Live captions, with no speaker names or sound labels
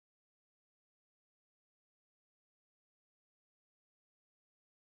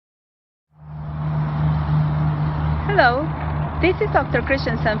Hello, this is Dr.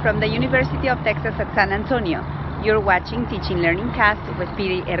 Christensen from the University of Texas at San Antonio. You're watching Teaching Learning Cast with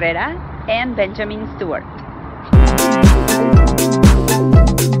Piri Herrera and Benjamin Stewart.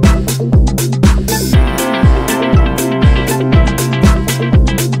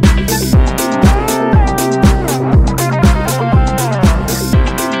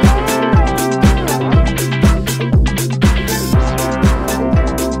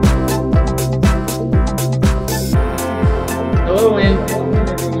 Hello and welcome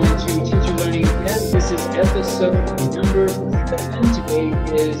everyone to Teacher Learning Cast. This is episode number 7. Today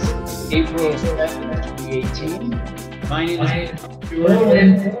is April 7th, 2018. My name is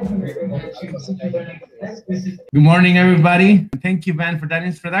Good morning, everybody. Thank you, Van, for that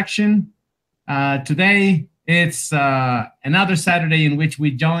introduction. Today, it's another Saturday in which we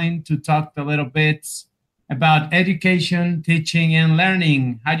join to talk a little bit about education, teaching, and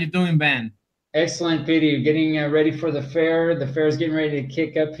learning. How you doing, Van? Excellent, Pete. Getting ready for the fair. The fair is getting ready to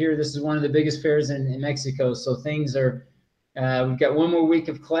kick up here. This is one of the biggest fairs in Mexico. So things are, we've got one more week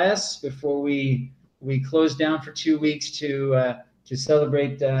of class before we close down for 2 weeks to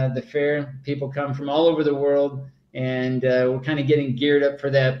celebrate the fair. People come from all over the world, and we're kind of getting geared up for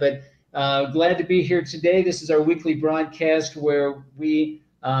that. But glad to be here today. This is our weekly broadcast where we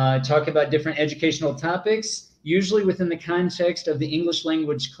talk about different educational topics, usually within the context of the English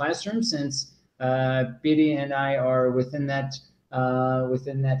language classroom, since Piri and I are within that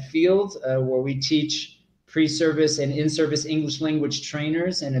field where we teach pre-service and in-service English language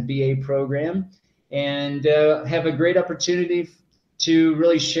trainers in a BA program, and have a great opportunity to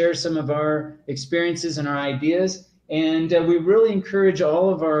really share some of our experiences and our ideas. And we really encourage all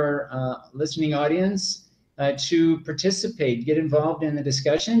of our listening audience to participate, get involved in the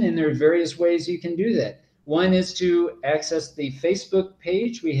discussion, and there are various ways you can do that. One is to access the Facebook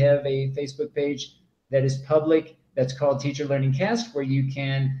page. We have a Facebook page that is public that's called Teacher Learning Cast, where you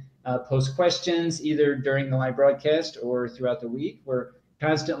can post questions either during the live broadcast or throughout the week. We're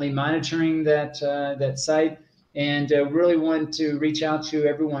constantly monitoring that site, and really want to reach out to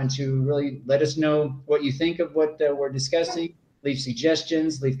everyone to really let us know what you think of what we're discussing, leave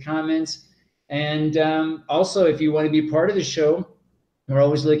suggestions, leave comments. And also, if you want to be part of the show, we're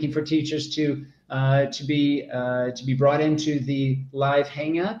always looking for teachers to be brought into the live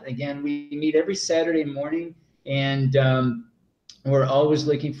hangout. Again, we meet every Saturday morning, and we're always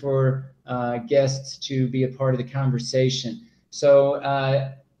looking for guests to be a part of the conversation. So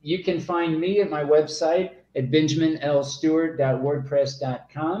you can find me at my website at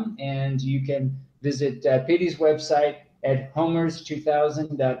benjaminlstewart.wordpress.com, and you can visit Piri's website at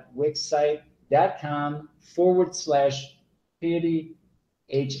homers2000.wixsite.com/Piri.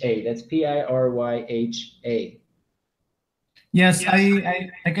 HA. That's PIRYHA. Yes, I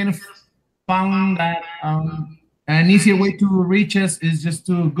kind of found that an easier way to reach us is just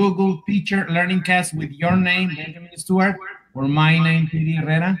to Google Teacher Learning Cast with your name, Benjamin Stewart, or my name, Piri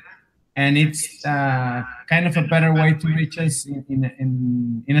Herrera, and it's kind of a better way to reach us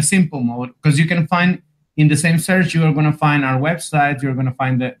in a simple mode, because you can find in the same search, you are going to find our website, you're going to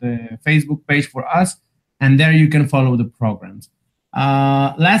find the Facebook page for us, and there you can follow the programs.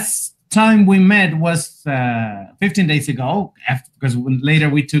 Last time we met was 15 days ago, because later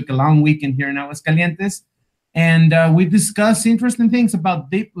we took a long weekend here in Aguascalientes, and we discussed interesting things about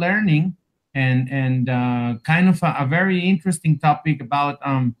deep learning and kind of a very interesting topic about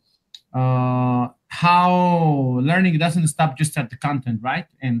how learning doesn't stop just at the content, right?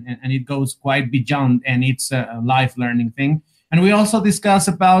 And it goes quite beyond, and it's a life learning thing. And we also discussed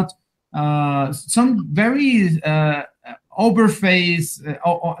about some very overface,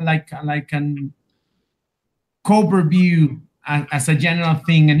 like an overview as a general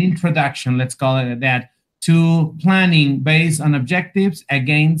thing, an introduction, let's call it that, to planning based on objectives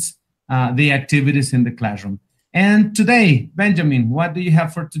against the activities in the classroom. And today, Benjamin, what do you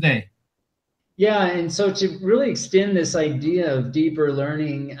have for today? Yeah, and so to really extend this idea of deeper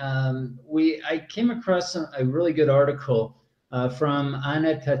learning, I came across a really good article from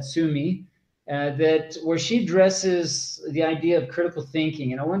Anna Tatsumi, where she addresses the idea of critical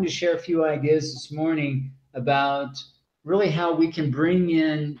thinking. And I wanted to share a few ideas this morning about really how we can bring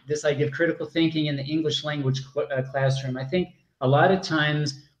in this idea of critical thinking in the English language classroom. I think a lot of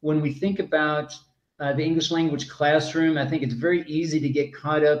times when we think about the English language classroom, I think it's very easy to get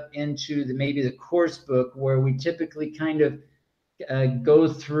caught up into maybe the course book, where we typically kind of go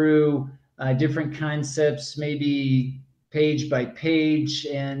through different concepts, maybe page by page.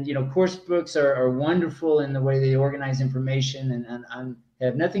 And, you know, course books are wonderful in the way they organize information, and I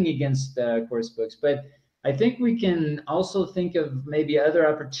have nothing against course books, but I think we can also think of maybe other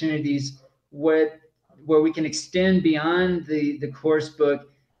opportunities where we can extend beyond the course book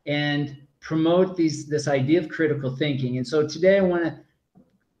and promote this idea of critical thinking. And so today I want to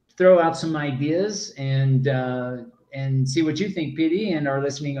throw out some ideas and see what you think, PD, and our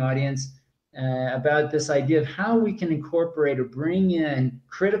listening audience about this idea of how we can incorporate or bring in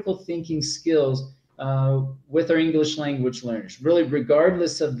critical thinking skills with our English language learners, really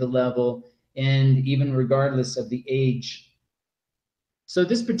regardless of the level and even regardless of the age. So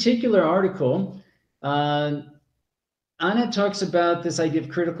this particular article, Anna talks about this idea of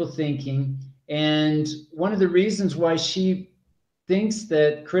critical thinking, and one of the reasons why she thinks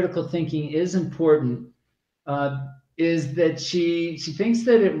that critical thinking is important is that she thinks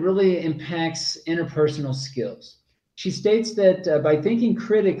that it really impacts interpersonal skills. She states that by thinking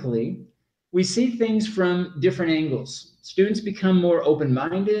critically, we see things from different angles. Students become more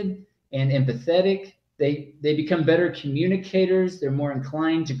open-minded and empathetic. They become better communicators. They're more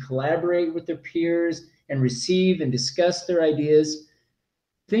inclined to collaborate with their peers and receive and discuss their ideas.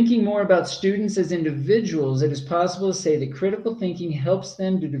 Thinking more about students as individuals, it is possible to say that critical thinking helps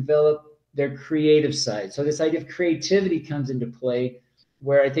them to develop their creative side. So this idea of creativity comes into play,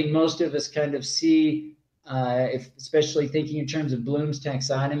 where I think most of us kind of see, especially thinking in terms of Bloom's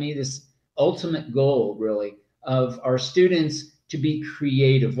taxonomy, this ultimate goal, really, of our students to be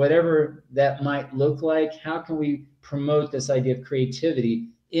creative, whatever that might look like. How can we promote this idea of creativity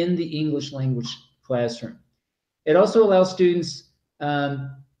in the English language classroom? It also allows students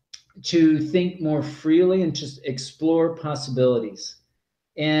to think more freely and just explore possibilities.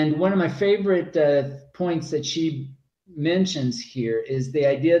 And one of my favorite points that she mentions here is the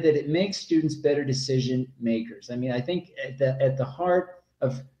idea that it makes students better decision makers. I mean, I think at the heart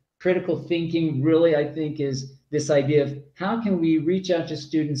of critical thinking really, I think, is this idea of how can we reach out to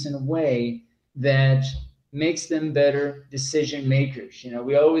students in a way that makes them better decision makers. You know,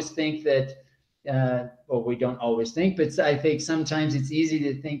 we always think that, well, we don't always think, but I think sometimes it's easy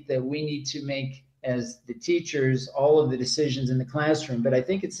to think that we need to make, as the teachers, all of the decisions in the classroom. But I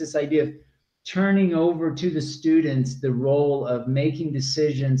think it's this idea of turning over to the students the role of making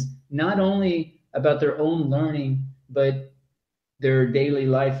decisions, not only about their own learning, but their daily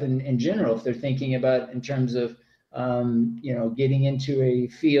life in general. If they're thinking about in terms of, you know, getting into a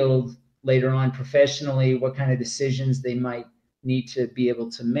field later on professionally, what kind of decisions they might need to be able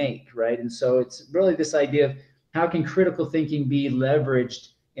to make, right? And so it's really this idea of how can critical thinking be leveraged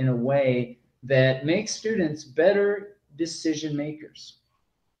in a way that makes students better decision makers.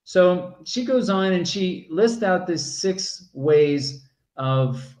 So she goes on and she lists out the 6 ways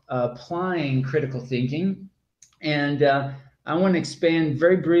of applying critical thinking. And I want to expand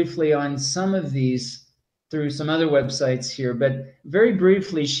very briefly on some of these through some other websites here. But very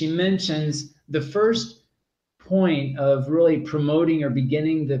briefly, she mentions the first point of really promoting or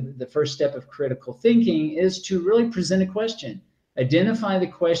beginning the first step of critical thinking is to really present a question. Identify the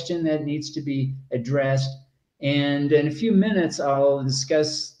question that needs to be addressed. And in a few minutes, I'll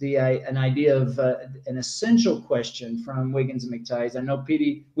discuss an idea of an essential question from Wiggins and McTighe. I know,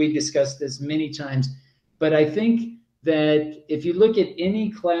 PD, we've discussed this many times, but I think that if you look at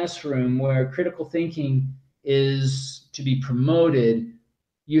any classroom where critical thinking is to be promoted,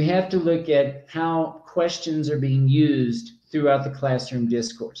 you have to look at how questions are being used throughout the classroom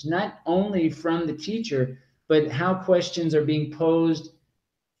discourse, not only from the teacher, but how questions are being posed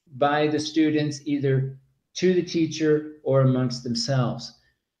by the students, either to the teacher or amongst themselves.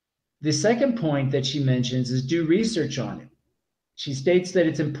 The second point that she mentions is do research on it. She states that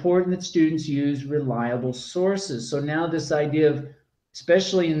it's important that students use reliable sources. So now this idea of,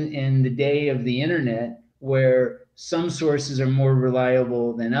 especially in the day of the internet, where some sources are more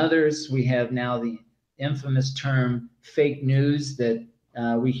reliable than others, we have now the infamous term fake news that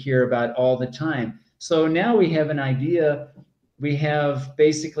we hear about all the time. So now we have an idea, we have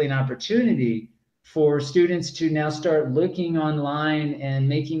basically an opportunity for students to now start looking online and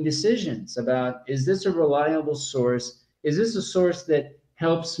making decisions about, is this a reliable source? Is this a source that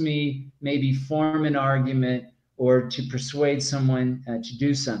helps me maybe form an argument or to persuade someone to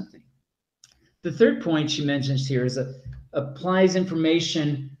do something? The third point she mentions here is applies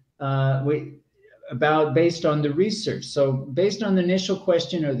information based on the research. So based on the initial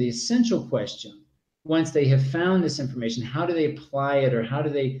question or the essential question, once they have found this information, how do they apply it, or how do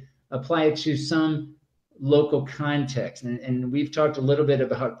they apply it to some local context? And we've talked a little bit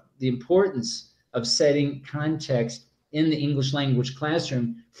about the importance of setting context in the English language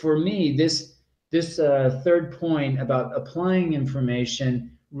classroom. For me, this third point about applying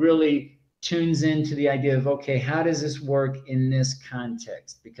information really tunes into the idea of, okay, how does this work in this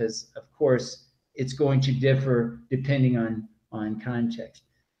context? Because of course, it's going to differ depending on context.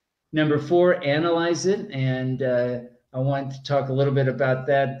 Number 4, analyze it. And I want to talk a little bit about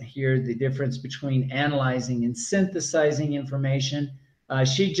that here, the difference between analyzing and synthesizing information.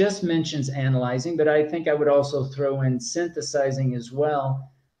 She just mentions analyzing, but I think I would also throw in synthesizing as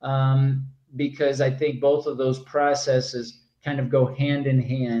well, because I think both of those processes kind of go hand in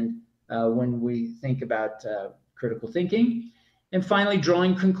hand when we think about critical thinking. And finally,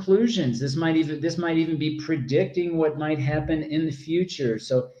 drawing conclusions. This might even be predicting what might happen in the future.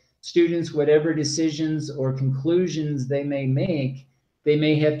 So students, whatever decisions or conclusions they may make, they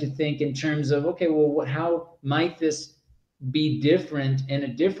may have to think in terms of, okay, well, how might this be different in a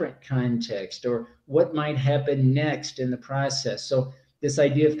different context, or what might happen next in the process? So this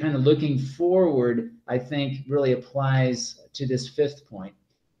idea of kind of looking forward, I think, really applies to this 5th point.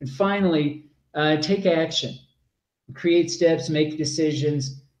 And finally, take action. Create steps, make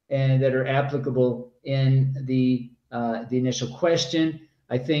decisions, and that are applicable in the initial question.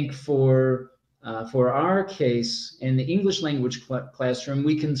 I think for our case in the English language classroom,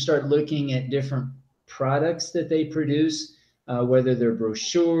 we can start looking at different products that they produce, whether they're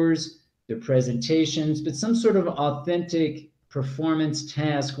brochures, their presentations, but some sort of authentic performance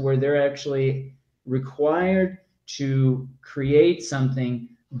task where they're actually required to create something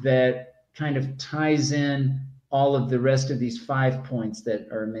that kind of ties in all of the rest of these 5 points that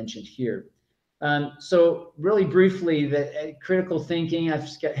are mentioned here. So really briefly, that critical thinking, I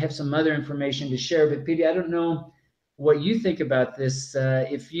have some other information to share, but Petey, I don't know what you think about this.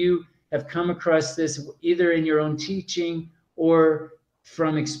 If you have come across this either in your own teaching or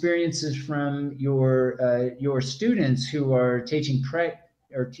from experiences from your students who are taking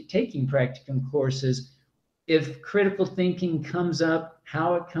practicum courses, if critical thinking comes up,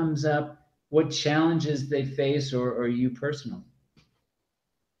 how it comes up, what challenges they face, or you personally?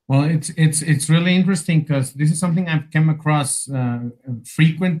 Well, it's really interesting because this is something I've come across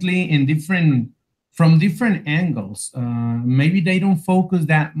frequently from different angles. Maybe they don't focus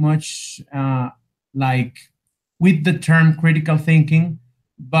that much like with the term critical thinking,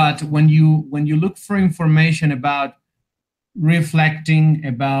 but when you look for information about reflecting,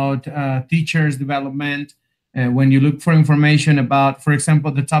 about teachers' development, when you look for information about, for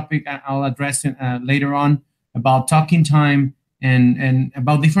example, the topic I'll address later on about talking time and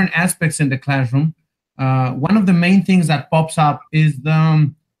about different aspects in the classroom, one of the main things that pops up is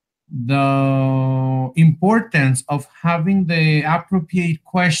the importance of having the appropriate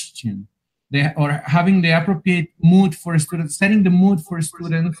question, or having the appropriate mood for students, setting the mood for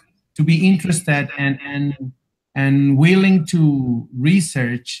students to be interested and willing to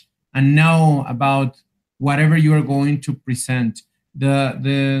research and know about whatever you are going to present.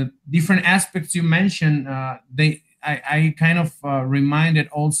 The different aspects you mentioned, I kind of reminded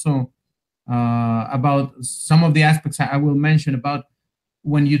also about some of the aspects I will mention about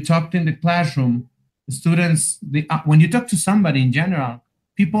when you talked in the classroom, the students, when you talk to somebody in general,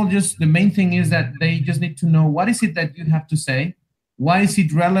 people the main thing is that they just need to know, what is it that you have to say? Why is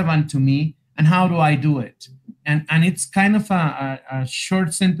it relevant to me? And how do I do it? And it's kind of a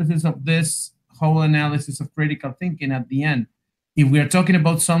short synthesis of this whole analysis of critical thinking at the end. If we are talking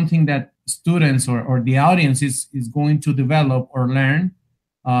about something that students or the audience is going to develop or learn,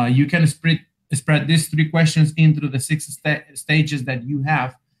 you can spread these 3 questions into the 6 stages that you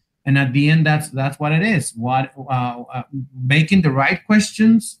have. And at the end, that's what it is. Making the right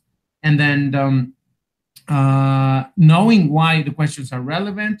questions, and then knowing why the questions are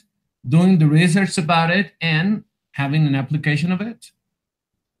relevant, doing the research about it, and having an application of it.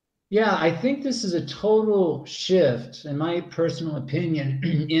 Yeah, I think this is a total shift, in my personal opinion,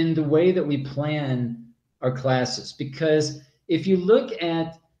 in the way that we plan our classes. Because if you look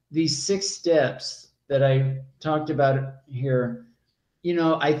at these 6 steps that I talked about here,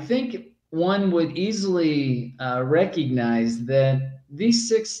 I think one would easily recognize that these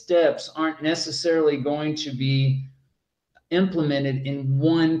 6 steps aren't necessarily going to be implemented in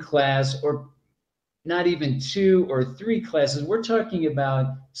one class, or not even 2 or 3 classes. We're talking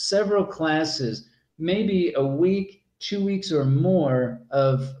about several classes, maybe a week, 2 weeks or more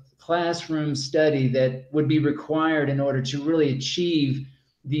of classroom study that would be required in order to really achieve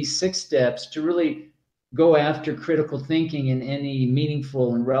these 6 steps, to really go after critical thinking in any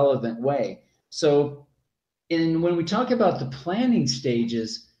meaningful and relevant way. So when we talk about the planning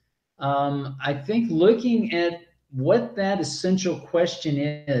stages, I think looking at what that essential question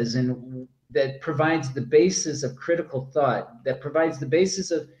is, and that provides the basis of critical thought, that provides the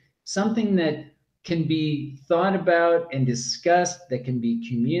basis of something that can be thought about and discussed, that can be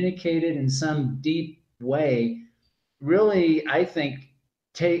communicated in some deep way, really, I think,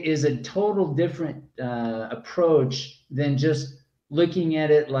 is a total different approach than just looking at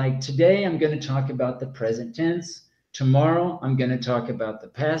it like today I'm going to talk about the present tense, tomorrow I'm going to talk about the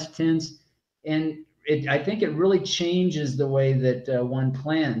past tense, and I think it really changes the way that one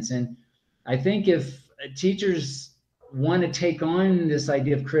plans. And I think if teachers want to take on this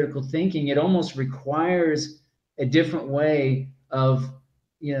idea of critical thinking, it almost requires a different way of,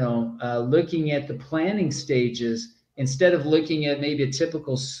 looking at the planning stages instead of looking at maybe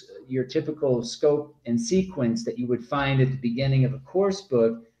your typical scope and sequence that you would find at the beginning of a course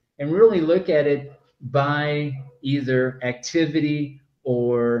book, and really look at it by either activity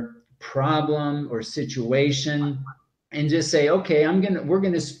or problem or situation, and just say, okay, we're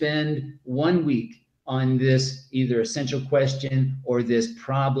going to spend 1 week on this either essential question or this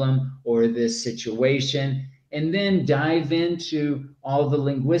problem or this situation, and then dive into all the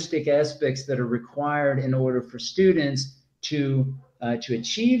linguistic aspects that are required in order for students to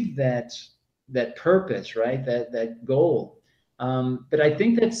achieve that purpose, right? That goal. But I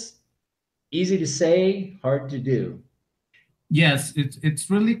think that's easy to say, hard to do. Yes, it's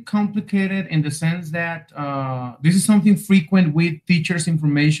really complicated in the sense that this is something frequent with teachers'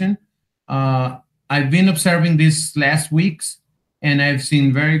 information. I've been observing this last weeks, and I've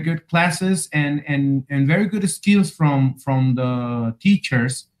seen very good classes and very good skills from the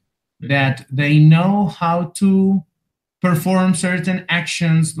teachers, that they know how to perform certain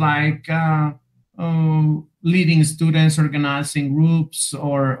actions like leading students, organizing groups,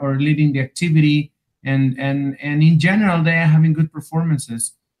 or leading the activity. And in general, they are having good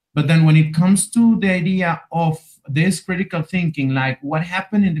performances. But then when it comes to the idea of this critical thinking, like what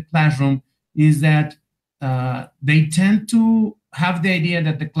happened in the classroom is that they tend to have the idea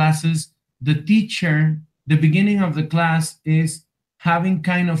that the teacher, the beginning of the class is having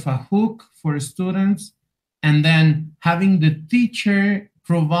kind of a hook for students, and then having the teacher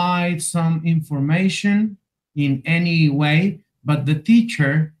provide some information in any way, but the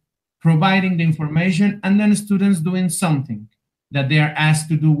teacher providing the information, and then students doing something that they are asked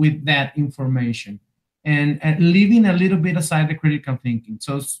to do with that information, and leaving a little bit aside the critical thinking.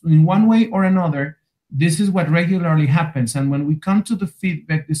 So in one way or another, this is what regularly happens. And when we come to the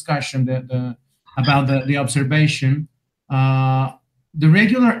feedback discussion about the observation, the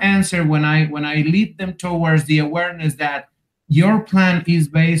regular answer when I lead them towards the awareness that your plan is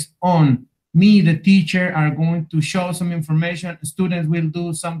based on me, the teacher, are going to show some information, students will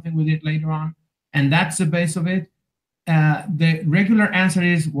do something with it later on, and that's the base of it. The regular answer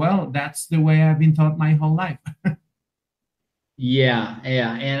is, well, that's the way I've been taught my whole life. Yeah.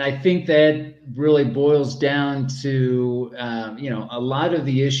 And I think that really boils down to, a lot of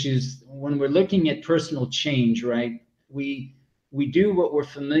the issues when we're looking at personal change, right? We do what we're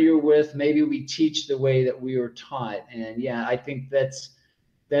familiar with. Maybe we teach the way that we were taught. And yeah, I think that's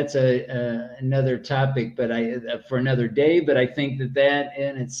another topic, but for another day. But I think that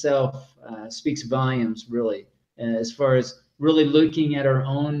in itself speaks volumes, really, as far as really looking at our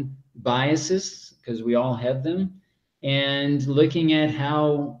own biases, because we all have them, and looking at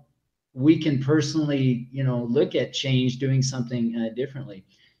how we can personally, look at change, doing something differently.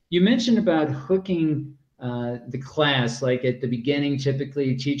 You mentioned about hooking the class, like at the beginning,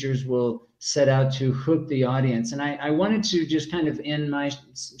 typically teachers will set out to hook the audience. And I wanted to just kind of end my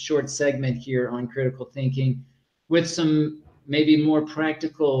short segment here on critical thinking with some maybe more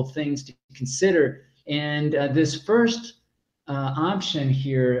practical things to consider. And this first option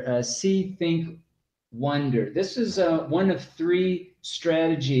here, see, think, wonder. This is one of 3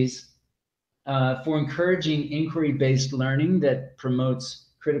 strategies for encouraging inquiry-based learning that promotes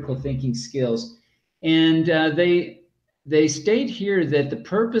critical thinking skills. And they state here that the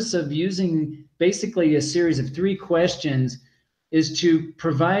purpose of using basically a series of 3 questions is to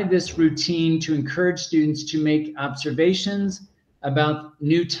provide this routine to encourage students to make observations about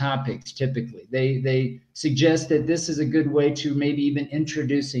new topics. Typically, they suggest that this is a good way to maybe even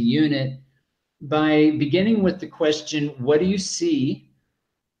introduce a unit by beginning with the question, what do you see?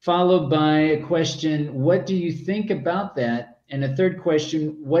 Followed by a question, what do you think about that? And a third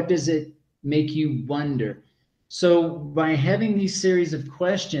question, what does it make you wonder? So by having these series of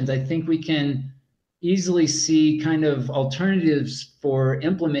questions, I think we can easily see kind of alternatives for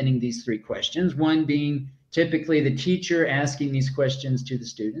implementing these 3 questions. One being typically the teacher asking these questions to the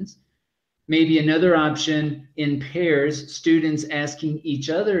students. Maybe another option in pairs, students asking each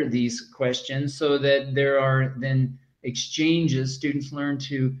other these questions so that there are then exchanges. Students learn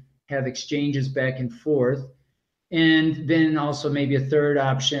to have exchanges back and forth. And then also maybe a third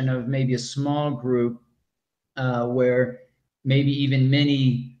option of maybe a small group where maybe even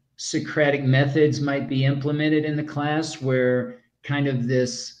many Socratic methods might be implemented in the class, where kind of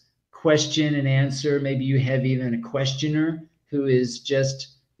this question and answer, maybe you have even a questioner who is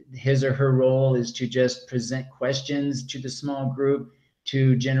just, his or her role is to just present questions to the small group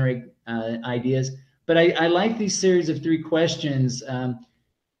to generate ideas. But I like these series of 3 questions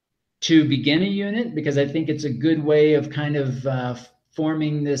to begin a unit, because I think it's a good way of kind of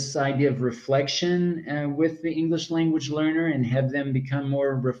forming this idea of reflection with the English language learner and have them become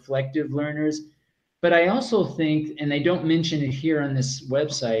more reflective learners. But I also think, and they don't mention it here on this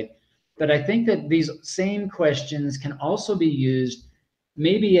website, but I think that these same questions can also be used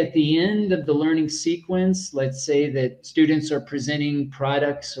maybe at the end of the learning sequence. Let's say that students are presenting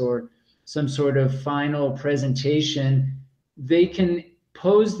products or some sort of final presentation. They can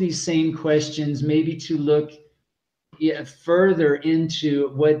pose these same questions maybe to look further into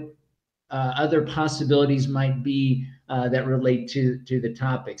what other possibilities might be that relate to the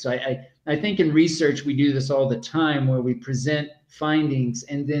topic. So I think in research we do this all the time, where we present findings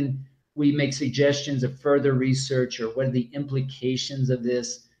and then we make suggestions of further research or what are the implications of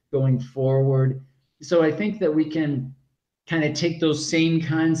this going forward. So I think that we can kind of take those same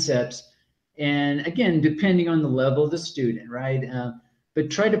concepts, and again, depending on the level of the student, right? But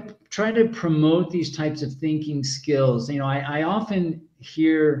try to promote these types of thinking skills. You know, I often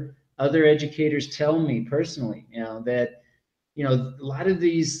hear other educators tell me personally, you know, that, you know, a lot of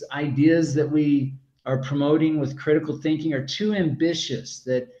these ideas that we are promoting with critical thinking are too ambitious,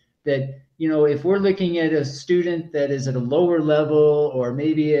 that you know, if we're looking at a student that is at a lower level or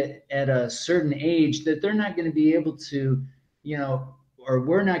maybe at a certain age, that they're not going to be able to, you know, or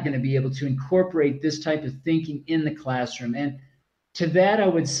we're not going to be able to incorporate this type of thinking in the classroom. And to that, I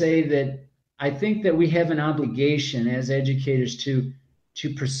would say that I think that we have an obligation as educators to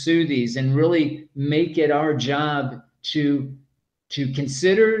pursue these and really make it our job to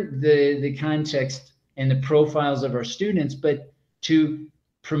consider the context and the profiles of our students, but to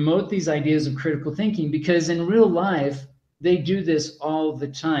promote these ideas of critical thinking, because in real life they do this all the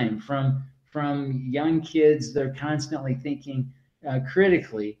time. From young kids, they're constantly thinking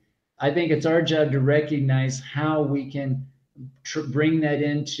critically. I think it's our job to recognize how we can bring that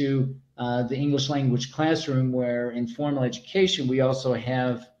into the English language classroom, where in formal education we also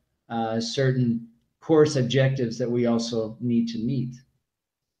have certain course objectives that we also need to meet.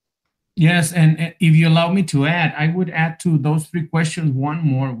 Yes, and if you allow me to add, I would add to those 3 questions one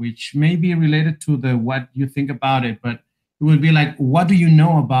more, which may be related to the what you think about it, but it would be like, what do you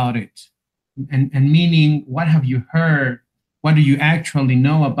know about it? And meaning, what have you heard? What do you actually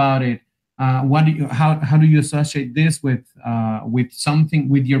know about it? What do you, how do you associate this with something,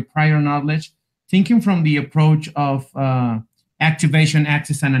 with your prior knowledge? Thinking from the approach of activation,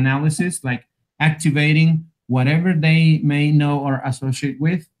 access, and analysis, like activating whatever they may know or associate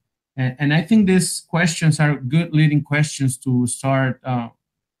with. And I think these questions are good leading questions to start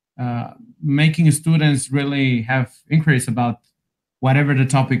making students really have inquiries about whatever the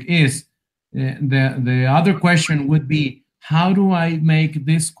topic is. The other question would be, how do I make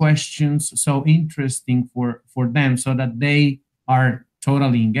these questions so interesting for them so that they are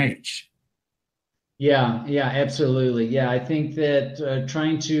totally engaged? Yeah, absolutely. Yeah, I think that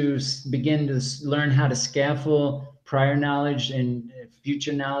trying to begin to learn how to scaffold prior knowledge and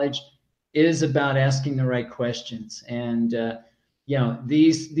future knowledge is about asking the right questions. And you know,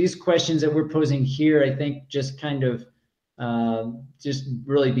 these questions that we're posing here, I think just kind of just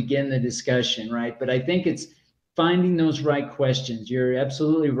really begin the discussion, right? But I think it's finding those right questions. You're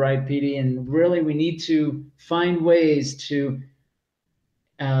absolutely right, PD. And really, we need to find ways to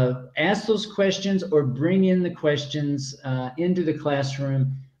ask those questions or bring in the questions into the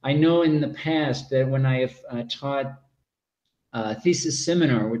classroom. I know in the past that when I have taught thesis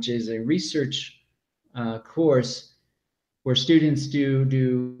seminar, which is a research course where students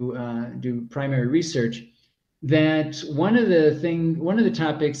do primary research, that one of the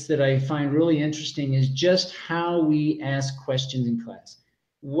topics that I find really interesting is just how we ask questions in class.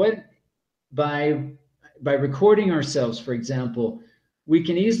 What by recording ourselves, for example, we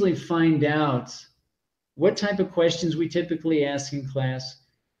can easily find out what type of questions we typically ask in class,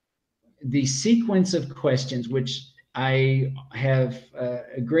 the sequence of questions, which I have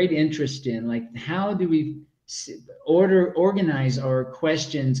a great interest in, like how do we organize our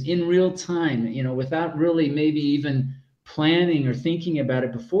questions in real time, you know, without really maybe even planning or thinking about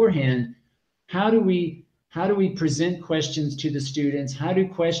it beforehand. How do we present questions to the students? How do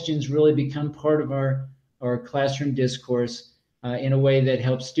questions really become part of our classroom discourse in a way that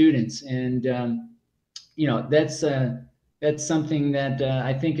helps students? And you know, that's something that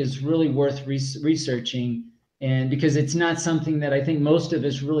I think is really worth researching, and because it's not something that I think most of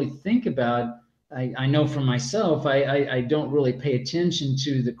us really think about. I know for myself, I don't really pay attention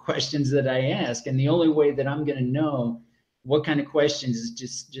to the questions that I ask, and the only way that I'm going to know what kind of questions, is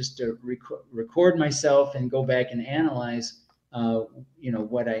just to record myself and go back and analyze,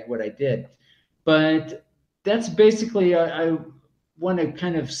 what I did. But that's basically, I want to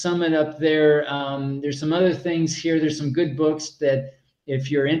kind of sum it up there. There's some other things here. There's some good books that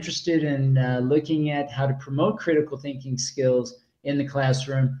if you're interested in looking at how to promote critical thinking skills in the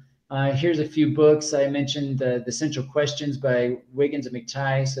classroom, here's a few books. I mentioned the Essential Questions by Wiggins and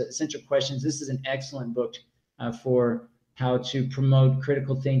McTighe. So Essential Questions, this is an excellent book for how to promote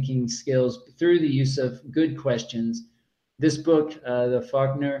critical thinking skills through the use of good questions. This book, the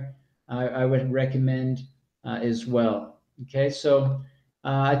Faulkner, I would recommend as well. Okay, so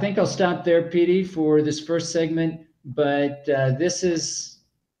I think I'll stop there, PD, for this first segment, but this is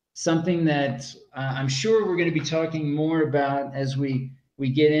something that I'm sure we're going to be talking more about as we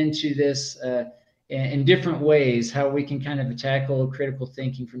get into this in different ways, how we can kind of tackle critical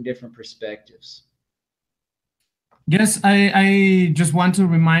thinking from different perspectives. Yes, I just want to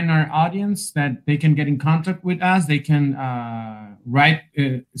remind our audience that they can get in contact with us. They can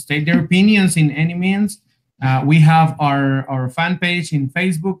state their opinions in any means. We have our fan page in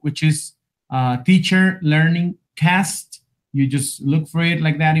Facebook, which is Teacher Learning Cast. You just look for it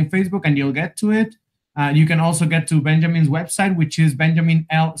like that in Facebook and you'll get to it. You can also get to Benjamin's website, which is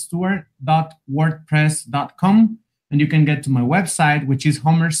benjaminlstewart.wordpress.com. And you can get to my website, which is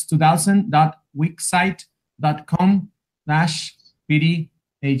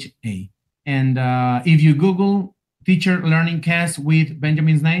homers2000.wixsite.com/PDHA. And if you Google Teacher Learning Cast with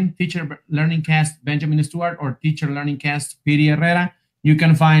Benjamin's name, Teacher Learning Cast Benjamin Stewart, or Teacher Learning Cast Piri Herrera, you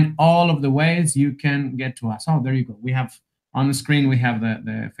can find all of the ways you can get to us. Oh, there you go. We have on the screen, we have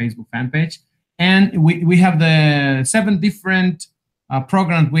the Facebook fan page. And we have the 7 different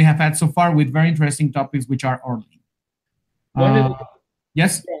programs we have had so far with very interesting topics, which are orderly.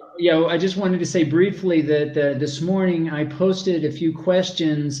 Yes? Yeah, I just wanted to say briefly that this morning I posted a few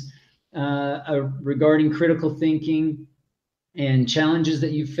questions regarding critical thinking and challenges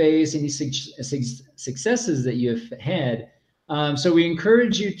that you face, any successes that you've had. So we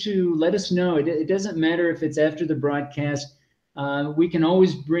encourage you to let us know. It doesn't matter if it's after the broadcast. We can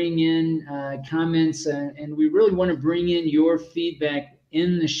always bring in comments, and we really want to bring in your feedback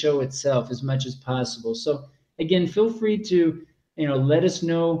in the show itself as much as possible. So again, feel free to let us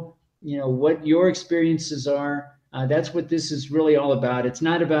know what your experiences are. That's what this is really all about. It's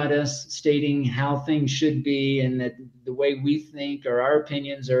not about us stating how things should be and that the way we think or our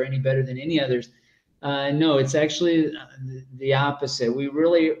opinions are any better than any others. No, it's actually the opposite. We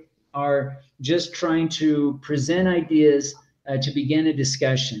really are just trying to present ideas to begin a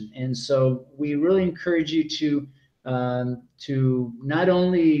discussion. And so we really encourage you to not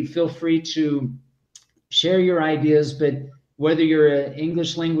only feel free to share your ideas, but whether you're an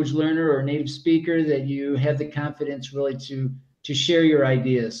English language learner or a native speaker, that you have the confidence really to share your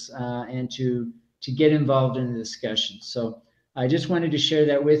ideas and to get involved in the discussion. So I just wanted to share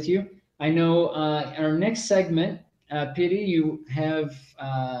that with you. I know our next segment, Pity, you have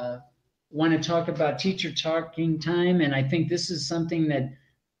want to talk about teacher talking time, and I think this is something that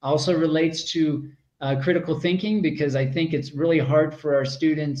also relates to critical thinking, because I think it's really hard for our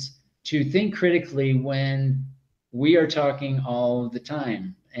students to think critically when we are talking all the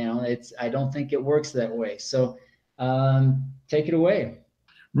time. I don't think it works that way. So take it away.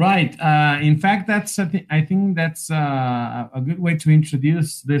 Right. In fact, I think that's a good way to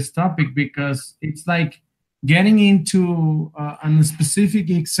introduce this topic, because it's like getting into a specific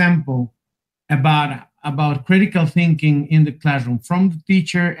example about critical thinking in the classroom from the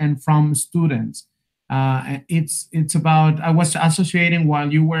teacher and from students. It's about, I was associating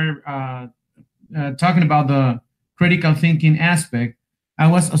while you were talking about the critical thinking aspect, I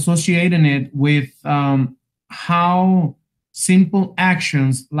was associating it with how simple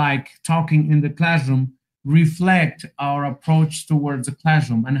actions like talking in the classroom reflect our approach towards the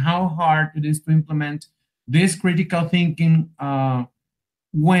classroom, and how hard it is to implement this critical thinking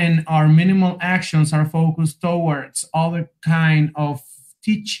when our minimal actions are focused towards other kind of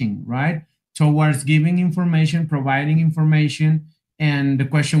teaching, right? Towards giving information, providing information. And the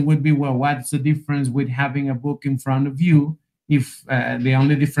question would be, well, what's the difference with having a book in front of you if the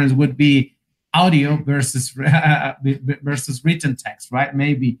only difference would be audio versus written text, right?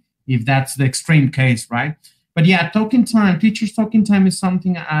 Maybe if that's the extreme case, right? But yeah, talking time, teachers' talking time is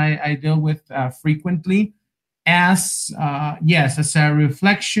something I deal with frequently as, yes, as a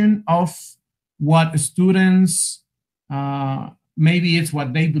reflection of what students, maybe it's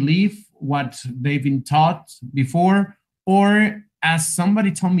what they believe, what they've been taught before, or as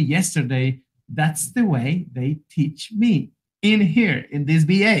somebody told me yesterday, that's the way they teach me in here, in this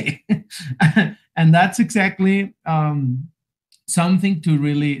BA. And that's exactly something to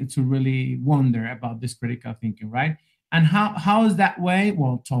really wonder about this critical thinking, right? And how is that way?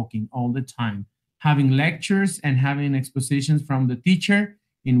 Well, talking all the time, having lectures and having expositions from the teacher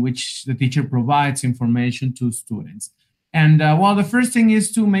in which the teacher provides information to students. And well, the first thing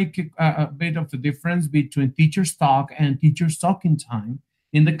is to make a bit of the difference between teacher's talk and teacher's talking time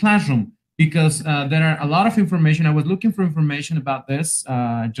in the classroom, because there are a lot of information. I was looking for information about this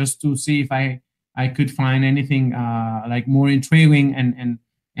just to see if I could find anything like more intriguing and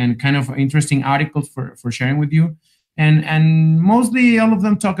kind of interesting articles for sharing with you. And mostly all of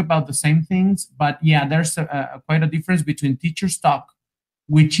them talk about the same things, but yeah, there's quite a difference between teacher's talk,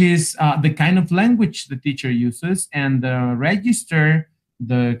 which is the kind of language the teacher uses, and the register,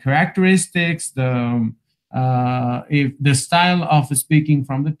 the characteristics, if the style of speaking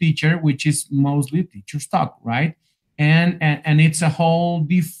from the teacher, which is mostly teacher's talk, right? And it's a whole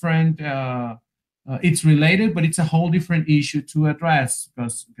different. It's related, but it's a whole different issue to address,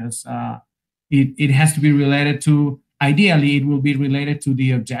 because it has to be related to. Ideally, it will be related to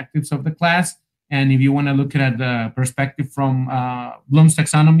the objectives of the class. And if you want to look at the perspective from Bloom's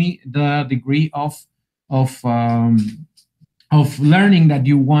taxonomy, the degree of learning that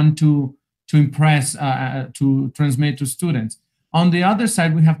you want to impress, to transmit to students. On the other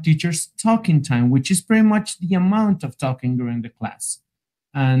side, we have teachers' talking time, which is pretty much the amount of talking during the class.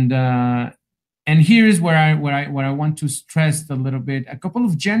 And here is where I want to stress a little bit a couple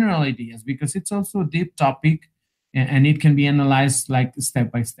of general ideas, because it's also a deep topic and it can be analyzed like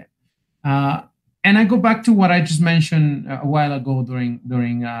step by step. And I go back to what I just mentioned a while ago during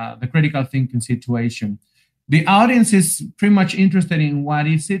the critical thinking situation. The audience is pretty much interested in what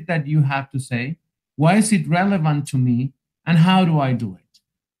is it that you have to say, why is it relevant to me, and how do I do it?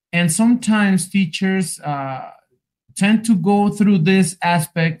 And sometimes teachers tend to go through these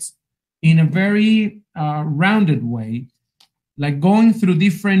aspects in a very rounded way, like going through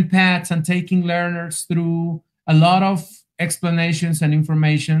different paths and taking learners through a lot of explanations and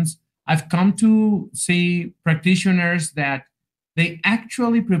informations. I've come to see practitioners that they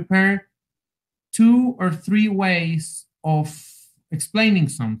actually prepare 2 or 3 ways of explaining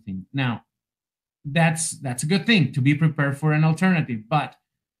something. Now, that's a good thing, to be prepared for an alternative. But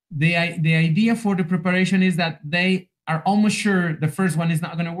the idea for the preparation is that they are almost sure the first one is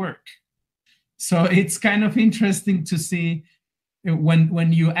not going to work. So it's kind of interesting to see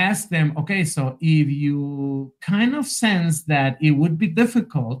when you ask them, okay, so if you kind of sense that it would be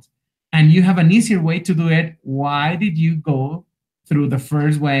difficult and you have an easier way to do it, why did you go through the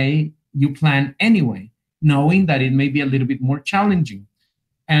first way you planned anyway, knowing that it may be a little bit more challenging?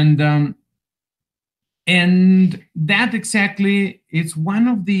 And that exactly is one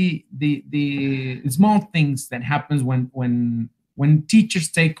of the small things that happens when teachers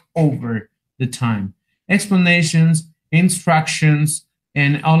take over the time. Explanations, instructions,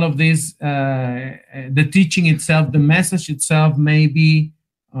 and all of this, the teaching itself, the message itself may be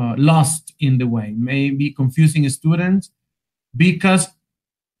lost in the way, may be confusing students because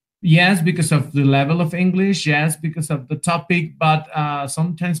of the level of English, yes, because of the topic, but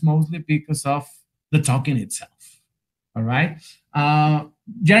sometimes mostly because of the talking itself. All right.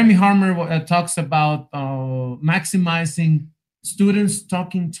 Jeremy Harmer talks about maximizing students'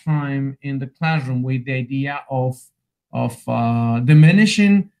 talking time in the classroom with the idea of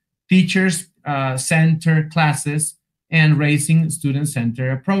diminishing teachers-centered classes and raising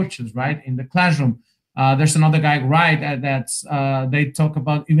student-centered approaches, right, in the classroom. There's another guy, right, that's they talk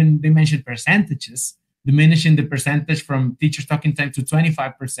about, even they mention percentages, diminishing the percentage from teachers' talking time to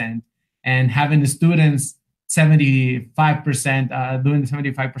 25% and having the students 75%, doing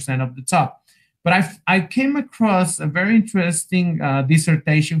 75% of the talk. But I came across a very interesting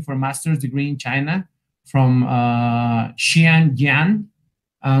dissertation for a master's degree in China from Xian Yan.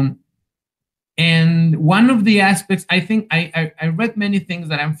 And one of the aspects, I think I read many things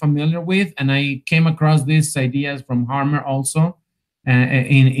that I'm familiar with, and I came across these ideas from Harmer also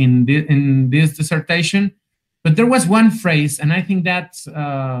in this dissertation. But there was one phrase, and I think that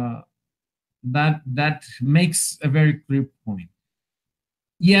makes a very clear point.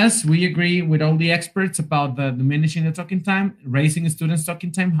 Yes, we agree with all the experts about the diminishing the talking time, raising students'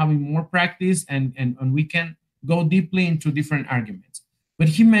 talking time, having more practice, and we can go deeply into different arguments. But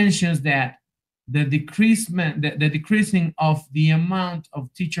he mentions that the decreasing of the amount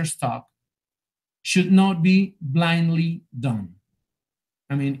of teachers' talk should not be blindly done.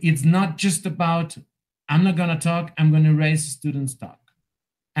 I mean, it's not just about, I'm not going to talk, I'm going to raise students' talk.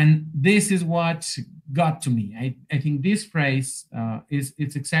 And this is what got to me. I think this phrase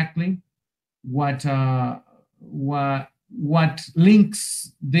it's exactly what what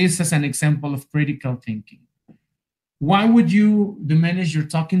links this as an example of critical thinking. Why would you diminish your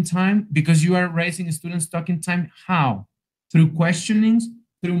talking time? Because you are raising students' talking time. How? Through questionings,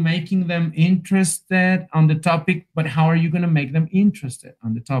 through making them interested on the topic, but how are you going to make them interested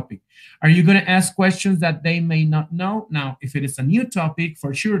on the topic? Are you going to ask questions that they may not know? Now, if it is a new topic,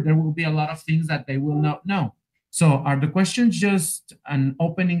 for sure, there will be a lot of things that they will not know. So are the questions just an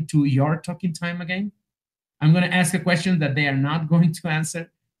opening to your talking time again? I'm going to ask a question that they are not going to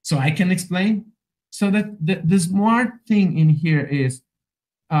answer so I can explain. So that the smart thing in here is,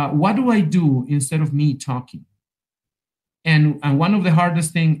 what do I do instead of me talking? And one of the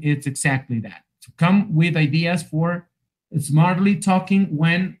hardest things is exactly that, to come with ideas for smartly talking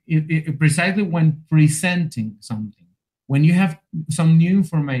when, precisely when presenting something, when you have some new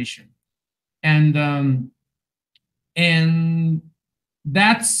information. And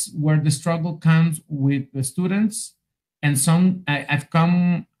that's where the struggle comes with the students. And I've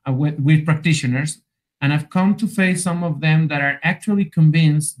come with practitioners, and I've come to face some of them that are actually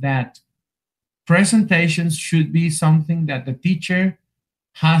convinced that presentations should be something that the teacher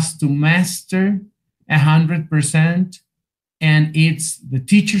has to master 100%, and it's the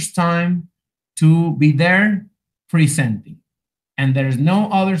teacher's time to be there presenting. And there's no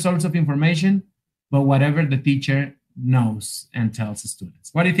other source of information but whatever the teacher knows and tells the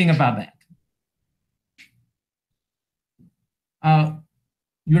students. What do you think about that?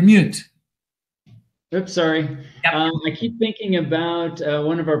 You're mute. Oops, sorry. Yep. I keep thinking about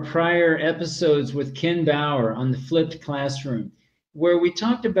one of our prior episodes with Ken Bauer on the flipped classroom, where we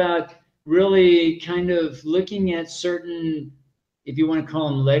talked about really kind of looking at certain, if you want to call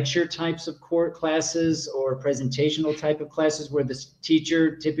them lecture types of core classes or presentational type of classes, where the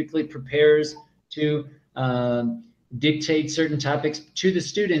teacher typically prepares to dictate certain topics to the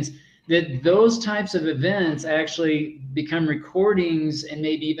students, that those types of events actually become recordings and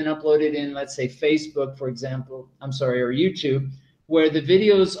maybe even uploaded in, let's say, Facebook, for example, or YouTube, where the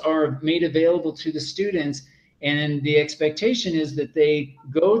videos are made available to the students. And the expectation is that they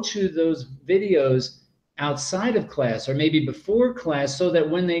go to those videos outside of class or maybe before class, so that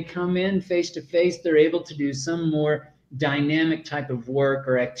when they come in face to face, they're able to do some more dynamic type of work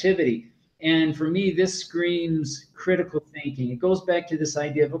or activity. And for me, this screams critical thinking. It goes back to this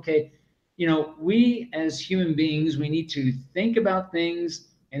idea of, okay, you know, we as human beings, we need to think about things,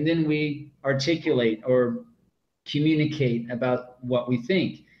 and then we articulate or communicate about what we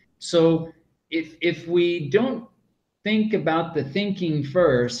think. So if we don't think about the thinking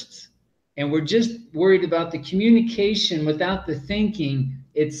first, and we're just worried about the communication without the thinking,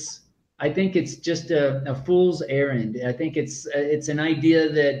 I think it's just a fool's errand. I think it's an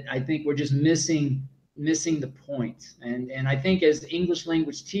idea that I think we're just missing the point. And I think as English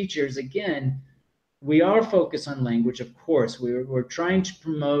language teachers, again, we are focused on language, of course. We're trying to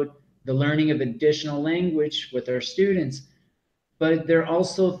promote the learning of additional language with our students, but they're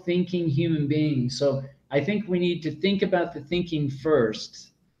also thinking human beings. So I think we need to think about the thinking first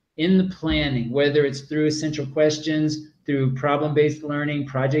in the planning, whether it's through essential questions, through problem-based learning,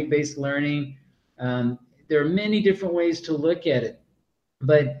 project-based learning. There are many different ways to look at it,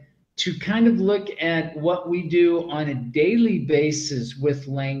 but to kind of look at what we do on a daily basis with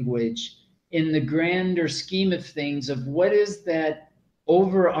language in the grander scheme of things, of what is that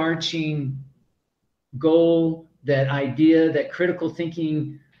overarching goal, that idea, that critical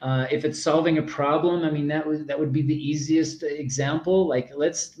thinking. If it's solving a problem, I mean, that would be the easiest example. Like,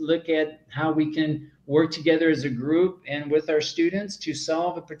 let's look at how we can work together as a group and with our students to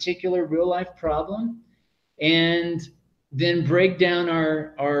solve a particular real life problem, and then break down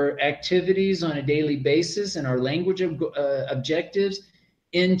our activities on a daily basis and our language objectives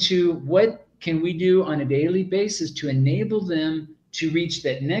into what can we do on a daily basis to enable them to reach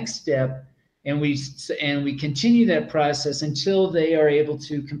that next step. And we continue that process until they are able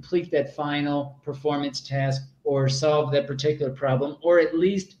to complete that final performance task or solve that particular problem, or at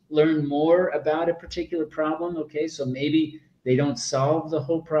least learn more about a particular problem. Okay, so maybe they don't solve the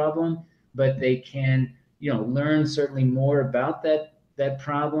whole problem, but they can, learn certainly more about that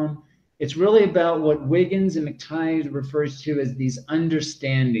problem. It's really about what Wiggins and McTighe refers to as these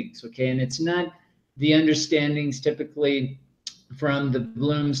understandings. Okay, and it's not the understandings typically from the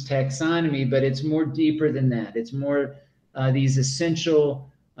Bloom's taxonomy, but it's more deeper than that. It's more these essential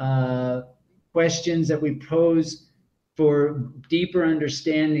questions that we pose for deeper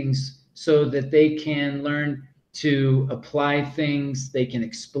understandings, so that they can learn to apply things, they can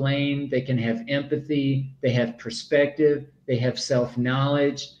explain, they can have empathy, they have perspective, they have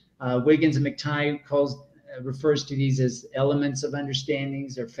self-knowledge. Wiggins and McTighe refers to these as elements of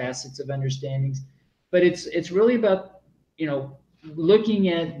understandings or facets of understandings. But it's really about looking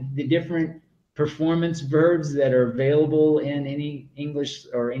at the different performance verbs that are available in any English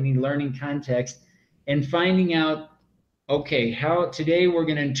or any learning context, and finding out, okay, how today we're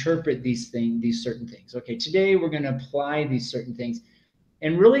going to interpret these certain things. Okay, today we're going to apply these certain things,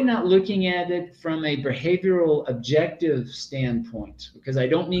 and really not looking at it from a behavioral objective standpoint, because I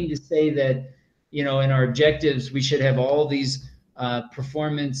don't mean to say that, in our objectives, we should have all these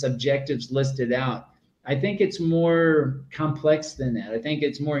performance objectives listed out. I think it's more complex than that. I think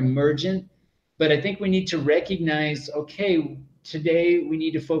it's more emergent, but I think we need to recognize, okay, today we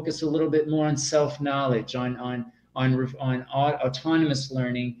need to focus a little bit more on self-knowledge, on autonomous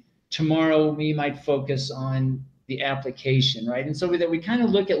learning. Tomorrow we might focus on the application, right? And so that we kind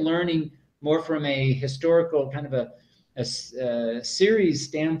of look at learning more from a historical kind of a series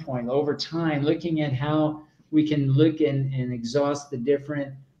standpoint over time, looking at how we can look and exhaust the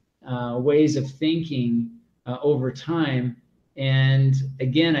different ways of thinking over time. And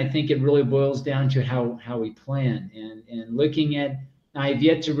again, I think it really boils down to how we plan and looking at, I've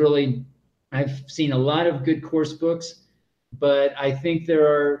seen a lot of good course books, but I think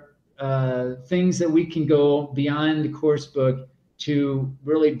there are things that we can go beyond the course book to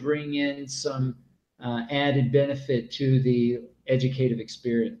really bring in some added benefit to the educative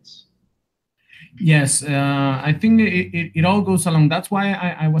experience. Yes, I think it all goes along. That's why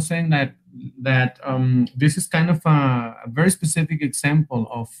I was saying that this is kind of a very specific example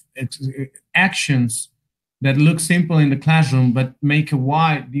of actions that look simple in the classroom but make a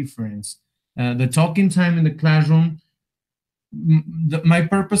wide difference. The talking time in the classroom, my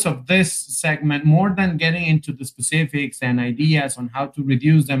purpose of this segment, more than getting into the specifics and ideas on how to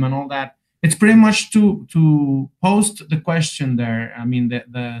reduce them and all that, it's pretty much to post the question there. I mean,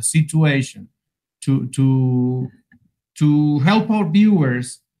 the situation, to help our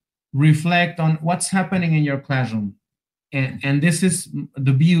viewers reflect on what's happening in your classroom. And this is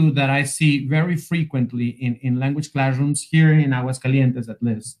the view that I see very frequently in language classrooms here in Aguascalientes, at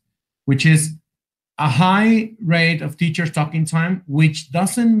least, which is a high rate of teachers talking time, which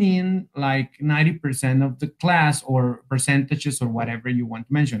doesn't mean like 90% of the class or percentages or whatever you want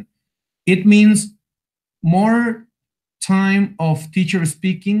to mention. It means more time of teacher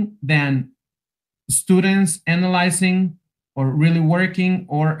speaking than students analyzing or really working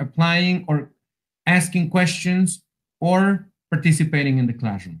or applying or asking questions or participating in the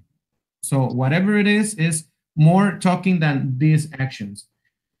classroom. So whatever it is more talking than these actions.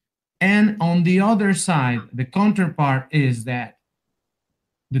 And on the other side, the counterpart is that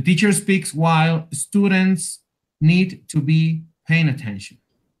the teacher speaks while students need to be paying attention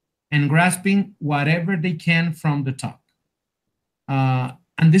and grasping whatever they can from the talk.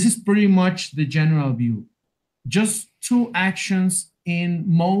 And this is pretty much the general view. Just two actions in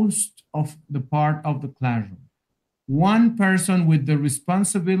most of the part of the classroom. One person with the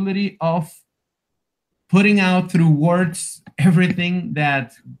responsibility of putting out through words everything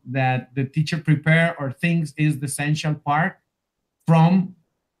that the teacher prepare or thinks is the essential part from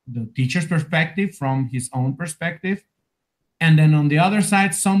the teacher's perspective, from his own perspective. And then on the other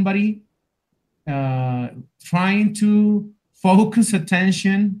side, somebody trying to focus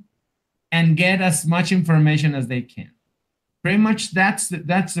attention and get as much information as they can. Pretty much that's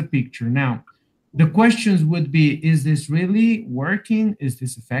the picture. Now, the questions would be, is this really working? Is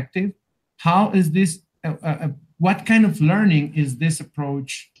this effective? How is this, what kind of learning is this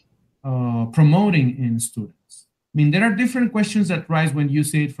approach promoting in students? I mean, there are different questions that rise when you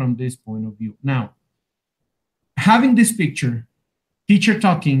see it from this point of view. Now, having this picture, teacher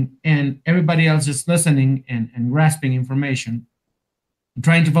talking and everybody else is listening and grasping information,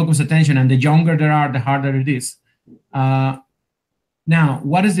 trying to focus attention, and the younger they are, the harder it is. Now,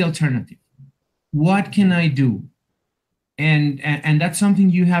 what is the alternative? What can I do? And that's something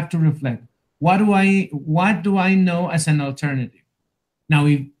you have to reflect. What do I know as an alternative? Now,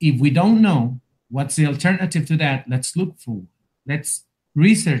 if we don't know what's the alternative to that, let's look for, let's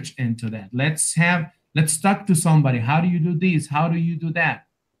research into that. Let's talk to somebody. How do you do this? How do you do that?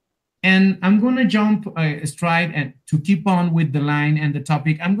 And I'm going to jump straight and to keep on with the line and the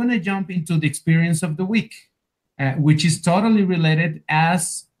topic. I'm going to jump into the experience of the week, which is totally related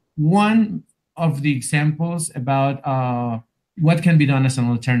as one of the examples about what can be done as an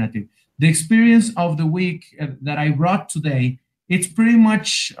alternative. The experience of the week that I brought today, it's pretty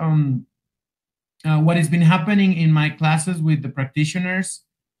much what has been happening in my classes with the practitioners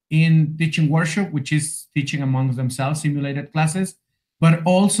in teaching workshop, which is teaching amongst themselves simulated classes, but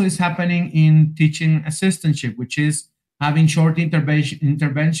also is happening in teaching assistantship, which is having short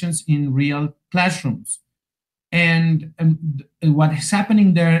interventions in real classrooms. And what is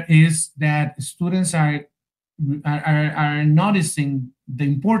happening there is that students are are noticing the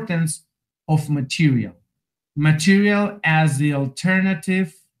importance of material as the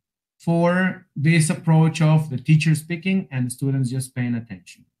alternative for this approach of the teacher speaking and the students just paying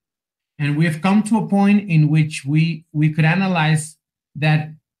attention. And we have come to a point in which we could analyze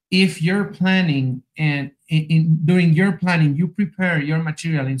that if you're planning and during your planning, you prepare your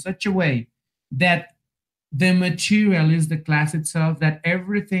material in such a way that the material is the class itself, that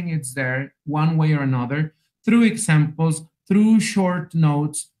everything is there one way or another, through examples, through short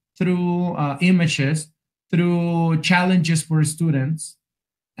notes, through images, through challenges for students.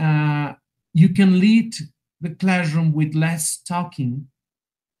 You can lead the classroom with less talking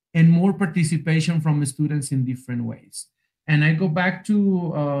and more participation from students in different ways. And I go back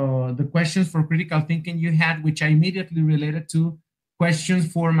to the questions for critical thinking you had, which I immediately related to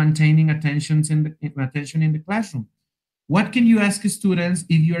questions for maintaining attention in the classroom. What can you ask students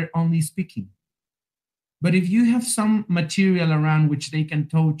if you're only speaking? But if you have some material around which they can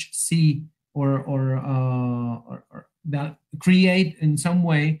touch, see, or that create in some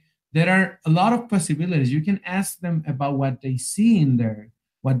way, there are a lot of possibilities. You can ask them about what they see in there,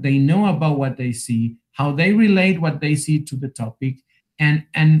 what they know about what they see, how they relate what they see to the topic, and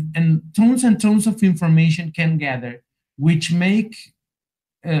tons and tons of information can gather, which make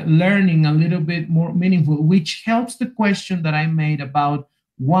learning a little bit more meaningful, which helps the question that I made about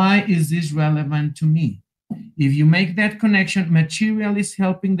why is this relevant to me? If you make that connection, material is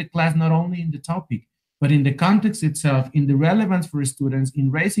helping the class not only in the topic, but in the context itself, in the relevance for students,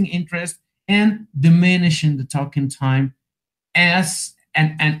 in raising interest and diminishing the talking time. And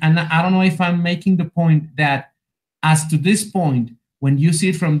I don't know if I'm making the point that as to this point, when you see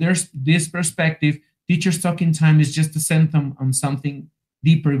it from this perspective, teacher's talking time is just a symptom on something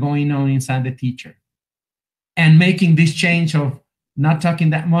deeper going on inside the teacher. And making this change of not talking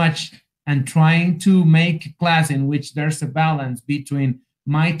that much and trying to make a class in which there's a balance between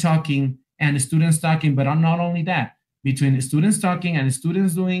my talking and the students talking, but not only that, between the students talking and the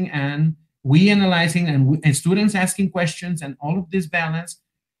students doing, and we analyzing and students asking questions, and all of this balance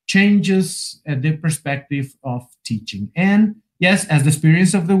changes the perspective of teaching. And yes, as the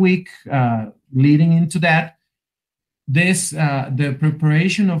experience of the week leading into that, the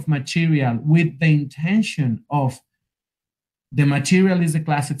preparation of material with the intention of the material is the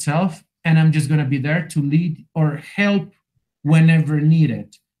class itself, and I'm just going to be there to lead or help whenever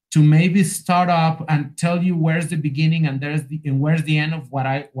needed, to maybe start up and tell you where's the beginning and where's the end of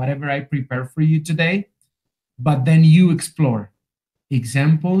whatever I prepare for you today. But then you explore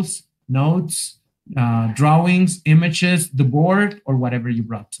examples, notes, drawings, images, the board, or whatever you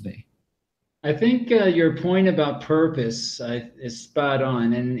brought today. I think your point about purpose is spot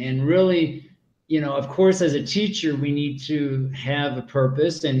on, and really, of course, as a teacher, we need to have a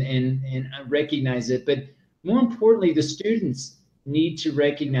purpose and recognize it. But more importantly, the students need to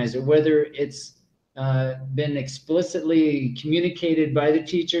recognize it, whether it's been explicitly communicated by the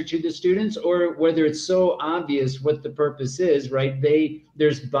teacher to the students, or whether it's so obvious what the purpose is, right?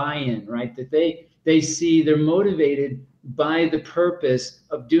 There's buy-in, right? That they see, they're motivated by the purpose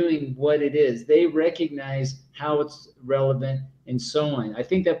of doing what it is. They recognize how it's relevant and so on. I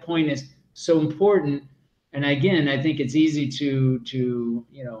think that point is so important. And again, I think it's easy to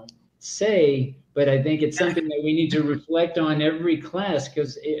say, but I think it's something that we need to reflect on every class,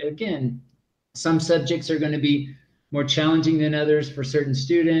 because again, some subjects are going to be more challenging than others for certain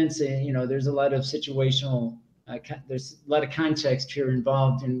students. And, there's a lot of situational, there's a lot of context here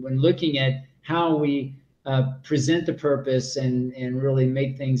involved. And when looking at how we present the purpose and really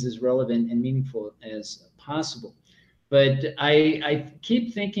make things as relevant and meaningful as possible. But I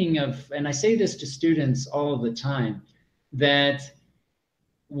keep thinking of, and I say this to students all the time, that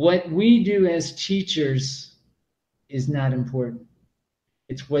what we do as teachers is not important.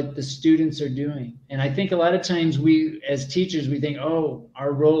 It's what the students are doing. And I think a lot of times we, as teachers, we think, oh,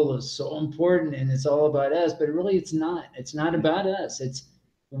 our role is so important and it's all about us, but really it's not. It's not about us. It's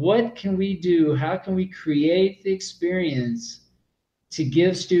what can we do? How can we create the experience to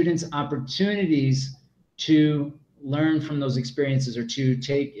give students opportunities to learn from those experiences, or to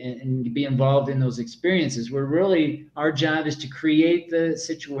take and be involved in those experiences, where really our job is to create the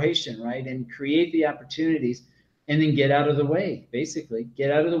situation, right? And create the opportunities, and then get out of the way, basically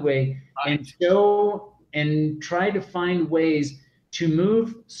get out of the way, and show and try to find ways to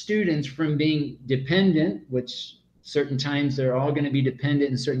move students from being dependent, which certain times they're all going to be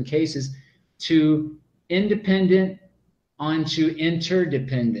dependent in certain cases, to independent onto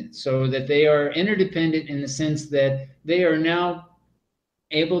interdependent, so that they are interdependent in the sense that they are now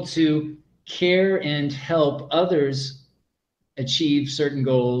able to care and help others achieve certain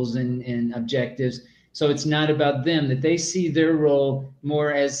goals and objectives, So it's not about them, that they see their role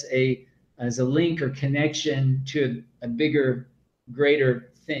more as a link or connection to a bigger,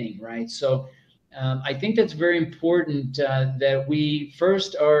 greater thing, right? So I think that's very important, that we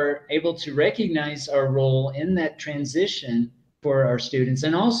first are able to recognize our role in that transition for our students.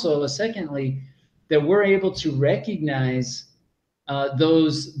 And also, secondly, that we're able to recognize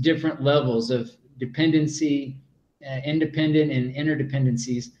those different levels of dependency, independent and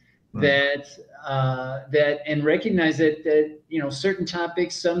interdependencies, right, and recognize that certain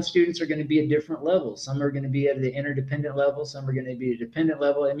topics, some students are going to be at different levels. Some are going to be at the interdependent level. Some are going to be at a dependent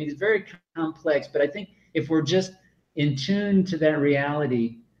level. I mean, it's very complex. But I think if we're just in tune to that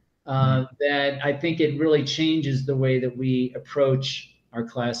reality, that I think it really changes the way that we approach our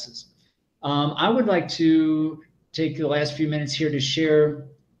classes. I would like to take the last few minutes here to share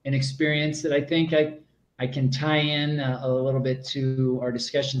an experience that I think I can tie in a little bit to our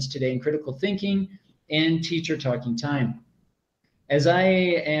discussions today in critical thinking and teacher talking time. As I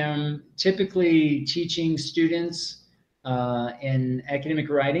am typically teaching students in academic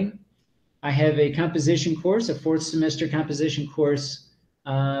writing, I have a composition course, a 4th semester composition course,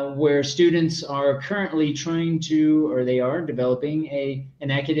 where students are currently trying to, or they are developing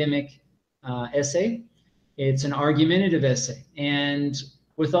an academic essay. It's an argumentative essay. And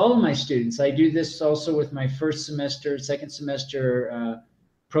with all of my students, I do this also with my 1st semester, 2nd semester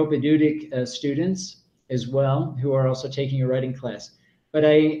propedeutic students as well, who are also taking a writing class. But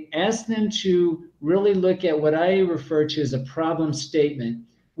I ask them to really look at what I refer to as a problem statement,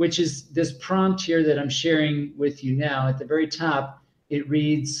 which is this prompt here that I'm sharing with you now. At the very top, it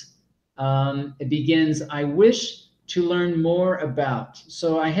reads, it begins, "I wish to learn more about."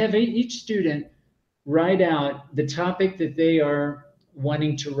 So I have each student write out the topic that they are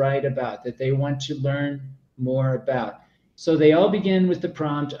wanting to write about, that they want to learn more about. So they all begin with the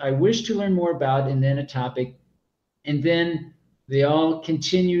prompt, "I wish to learn more about," and then a topic. And then they all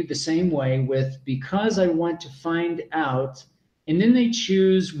continue the same way with, "because I want to find out," and then they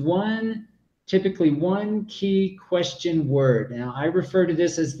choose typically one key question word. Now, I refer to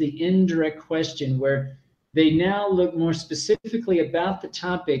this as the indirect question, where they now look more specifically about the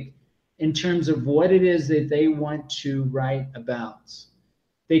topic in terms of what it is that they want to write about.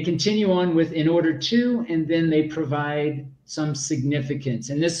 They continue on with "in order to," and then they provide some significance.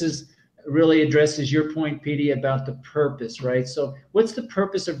 And this really addresses your point, PD, about the purpose, right? So what's the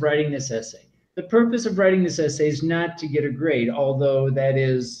purpose of writing this essay? The purpose of writing this essay is not to get a grade, although that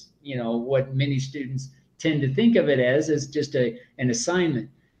is, what many students tend to think of it as just an assignment.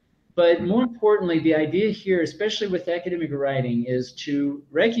 But more importantly, the idea here, especially with academic writing, is to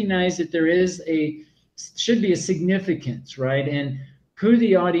recognize that there should be a significance, right? And who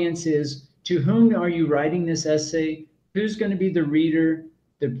the audience is, to whom are you writing this essay, who's going to be the reader,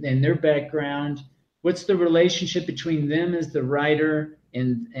 and their background, what's the relationship between them as the writer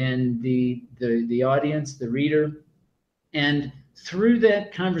and the audience, the reader. And through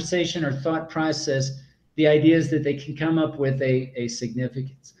that conversation or thought process, the idea is that they can come up with a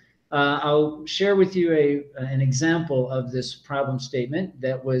significance. I'll share with you an example of this problem statement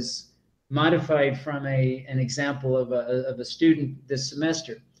that was modified from an example of a student this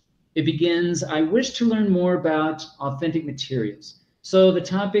semester. It begins, "I wish to learn more about authentic materials." So the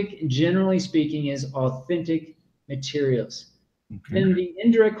topic, generally speaking, is authentic materials. Okay. Then the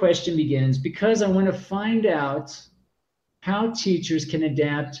indirect question begins, "because I want to find out how teachers can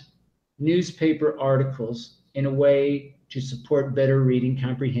adapt newspaper articles in a way to support better reading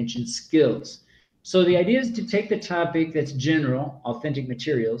comprehension skills." So the idea is to take the topic that's general, authentic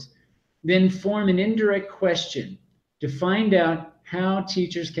materials, then form an indirect question to find out how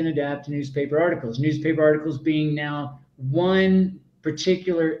teachers can adapt newspaper articles. Newspaper articles being now one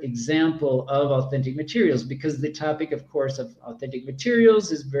particular example of authentic materials, because the topic, of course, of authentic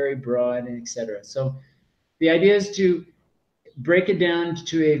materials is very broad, and etc. So the idea is to break it down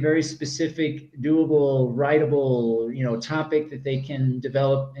to a very specific, doable, writable, topic that they can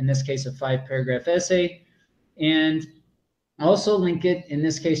develop, in this case, a 5-paragraph essay, and also link it, in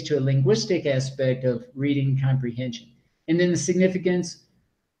this case, to a linguistic aspect of reading comprehension. And then the significance,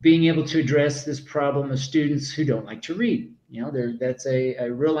 being able to address this problem of students who don't like to read. That's a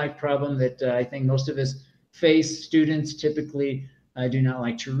real life problem that I think most of us face. Students typically do not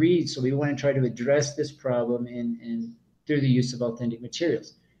like to read. So we want to try to address this problem and through the use of authentic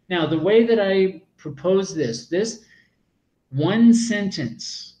materials. Now, the way that I propose this one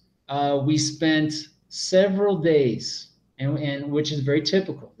sentence, we spent several days, and which is very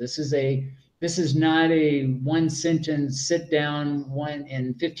typical. This is not a one sentence, sit down,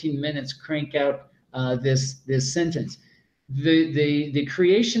 in 15 minutes, crank out this sentence. the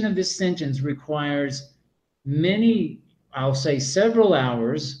creation of this sentence requires many, I'll say several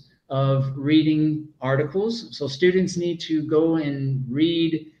hours of reading articles. So students need to go and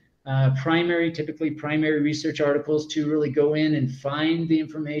read typically primary research articles to really go in and find the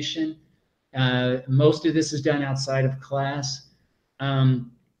information. Most of this is done outside of class.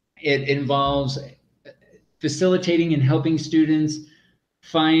 It involves facilitating and helping students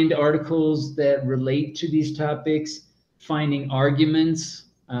find articles that relate to these topics, finding arguments.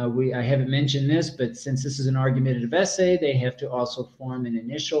 I haven't mentioned this, but since this is an argumentative essay, they have to also form an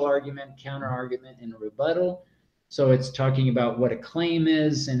initial argument, counter argument, and a rebuttal. So it's talking about what a claim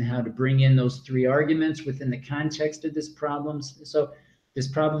is and how to bring in those three arguments within the context of this problem. So this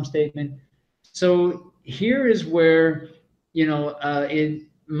problem statement. So here is where, in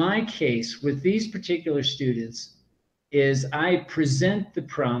my case with these particular students is I present the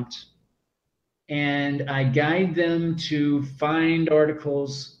prompt and I guide them to find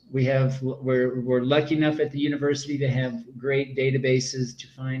articles. We're lucky enough at the university to have great databases to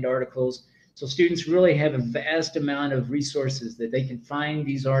find articles. So students really have a vast amount of resources that they can find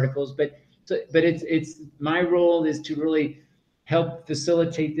these articles. But it's my role is to really help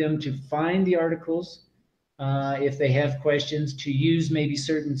facilitate them to find the articles. If they have questions, to use maybe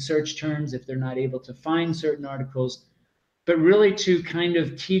certain search terms if they're not able to find certain articles, but really to kind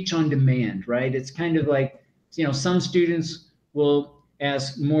of teach on demand, right? It's kind of like, some students will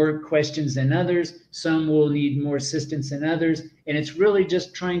ask more questions than others, some will need more assistance than others, and it's really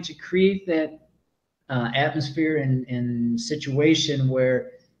just trying to create that atmosphere and situation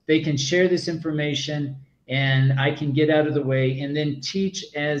where they can share this information and I can get out of the way and then teach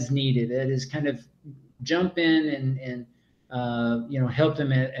as needed. That is kind of jump in and help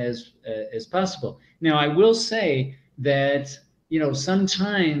them as possible. Now, I will say that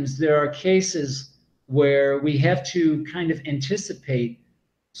sometimes there are cases where we have to kind of anticipate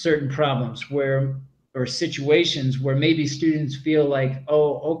certain problems or situations where maybe students feel like,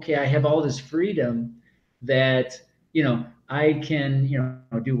 oh, okay, I have all this freedom that I can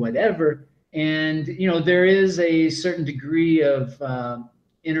do whatever, and there is a certain degree of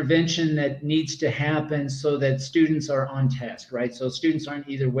intervention that needs to happen so that students are on task, right? So students aren't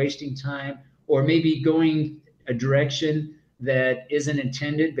either wasting time or maybe going a direction that isn't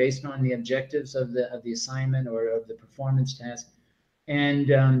intended based on the objectives of the assignment or of the performance task.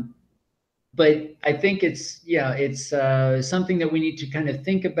 And but I think it's something that we need to kind of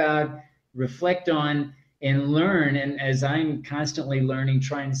think about, reflect on, and learn. And as I'm constantly learning,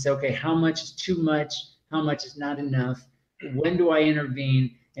 trying to say, okay, how much is too much? How much is not enough? When do I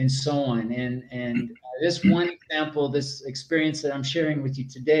intervene? And so on. And this one example, this experience that I'm sharing with you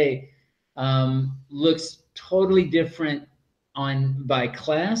today, looks totally different by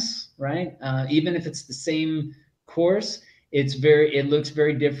class, right? Even if it's the same course, it looks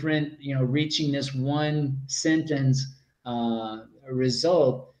very different. Reaching this one sentence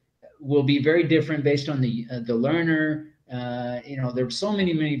result will be very different based on the learner. There's so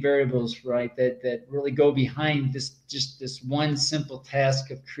many variables, right, that really go behind this one simple task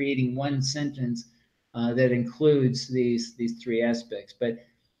of creating one sentence that includes these three aspects. But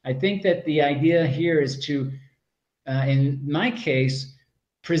I think that the idea here is to, in my case,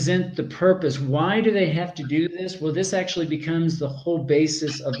 present the purpose. Why do they have to do this? Well, this actually becomes the whole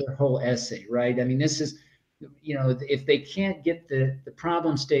basis of their whole essay, right? I mean, this is, if they can't get the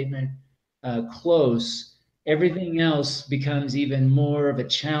problem statement close, everything else becomes even more of a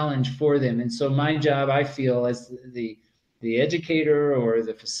challenge for them. And so my job, I feel, as the educator or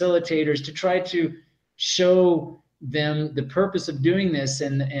the facilitator, is to try to show them the purpose of doing this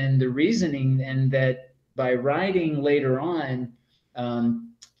and the reasoning, and that by writing later on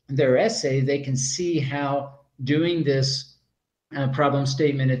their essay, they can see how doing this problem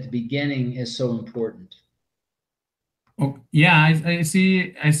statement at the beginning is so important. Oh, yeah, I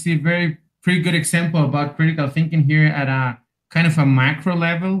see a very pretty good example about critical thinking here at a kind of a macro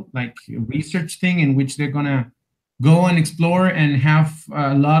level, like a research thing in which they're gonna go and explore and have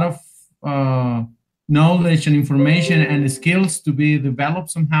a lot of knowledge and information and skills to be developed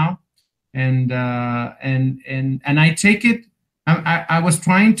somehow. And I take it, I was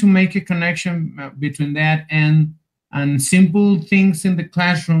trying to make a connection between that and simple things in the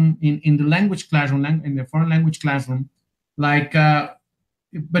classroom, in the language classroom, in the foreign language classroom, like,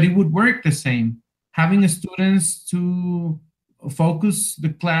 but it would work the same. Having students to focus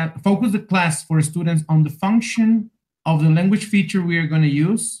the class for students on the function of the language feature we are going to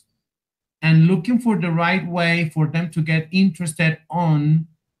use, and looking for the right way for them to get interested on,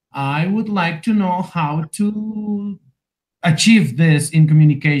 I would like to know how to achieve this in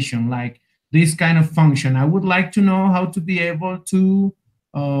communication, like this kind of function. I would like to know how to be able to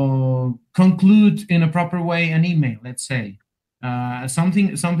conclude in a proper way an email, let's say.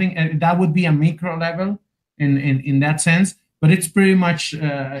 Something that would be a micro level in that sense, but it's pretty much,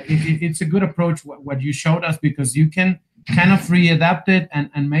 it's a good approach what you showed us, because you can kind of readapt it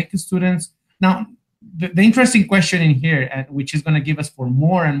and make the students. Now, the interesting question in here, which is going to give us for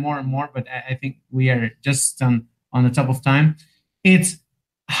more and more and more, but I think we are just on the top of time. It's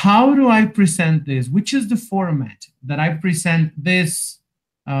how do I present this? Which is the format that I present this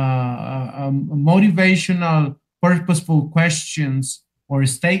motivational, purposeful questions or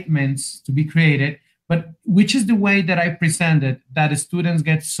statements to be created, but which is the way that I present it that the students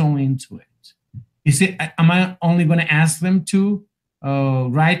get so into it? Is it, am I only going to ask them to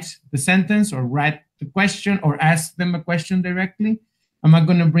write the sentence or write the question or ask them a question directly? Am I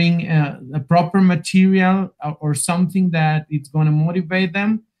going to bring a proper material or something that it's going to motivate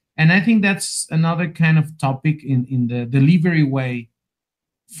them? And I think that's another kind of topic in the delivery way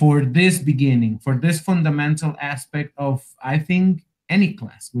for this beginning, for this fundamental aspect of, I think, any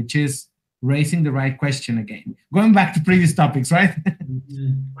class, which is raising the right question again. Going back to previous topics, right?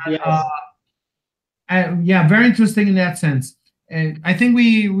 Mm-hmm. Yes. Yeah, very interesting in that sense. I think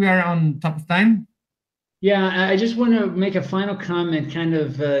we are on top of time. Yeah, I just want to make a final comment, kind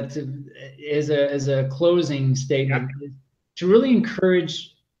of as a closing statement, yeah, to really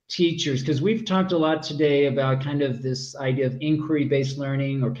encourage teachers, because we've talked a lot today about kind of this idea of inquiry-based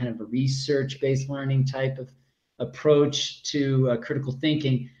learning or kind of a research-based learning type of approach to critical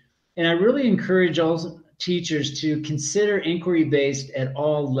thinking. And I really encourage all teachers to consider inquiry-based at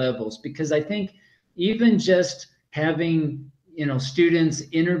all levels, because I think even just having, you know, students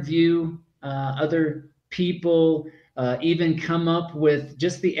interview other people, even come up with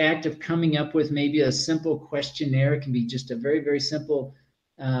just the act of coming up with maybe a simple questionnaire. It can be just a very, very simple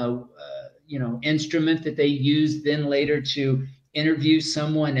you know, instrument that they use then later to interview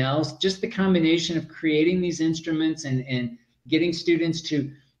someone else. Just the combination of creating these instruments and getting students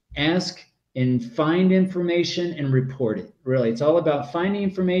to ask and find information and report it. Really, it's all about finding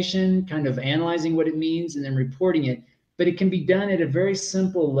information, kind of analyzing what it means, and then reporting it. But it can be done at a very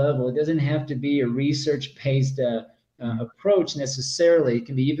simple level. It doesn't have to be a research-based approach necessarily. It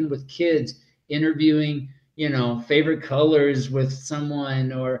can be even with kids interviewing, you know, favorite colors with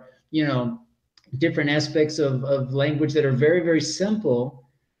someone, or, you know, different aspects of language that are very, very simple,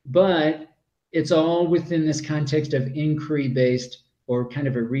 but it's all within this context of inquiry-based or kind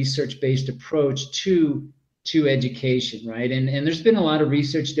of a research-based approach to education, right? And there's been a lot of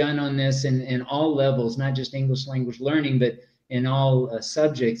research done on this in all levels, not just English language learning, but in all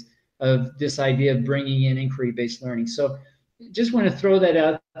subjects, of this idea of bringing in inquiry-based learning. So just want to throw that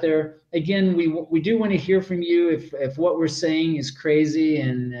out there. Again, we do want to hear from you. If what we're saying is crazy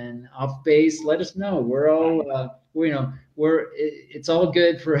and off base, let us know. We're all, you know, it's all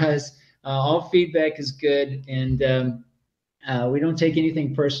good for us. All feedback is good, and we don't take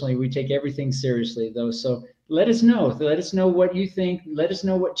anything personally. We take everything seriously, though. So let us know. Let us know what you think. Let us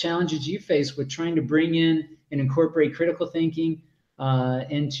know what challenges you face with trying to bring in and incorporate critical thinking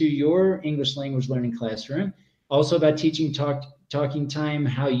into your English language learning classroom. Also about teaching talking time,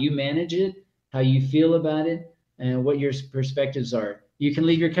 how you manage it, how you feel about it, and what your perspectives are. You can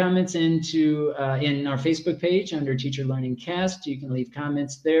leave your comments in our Facebook page under Teacher Learning Cast. You can leave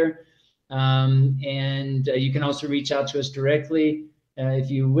comments there. And you can also reach out to us directly if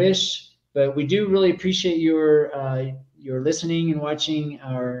you wish. But we do really appreciate your listening and watching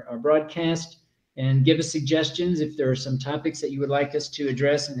our broadcast, and give us suggestions if there are some topics that you would like us to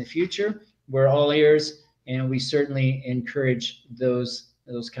address in the future. We're all ears, and we certainly encourage those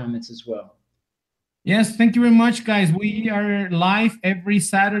comments as well. Yes, thank you very much, guys. We are live every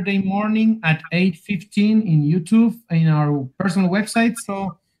Saturday morning at 8:15 in YouTube, in our personal website,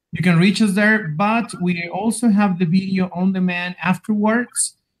 so you can reach us there. But we also have the video on demand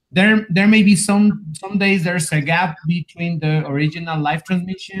afterwards. There may be some days there's a gap between the original live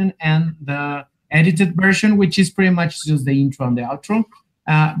transmission and the edited version, which is pretty much just the intro and the outro.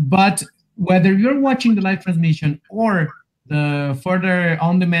 But whether you're watching the live transmission or the further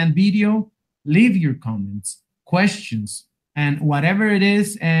on-demand video, leave your comments, questions, and whatever it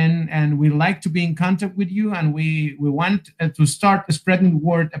is, and we like to be in contact with you, and we want to start spreading the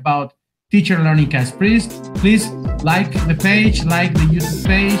word about Teacher Learning Cast. Please like the page, like the YouTube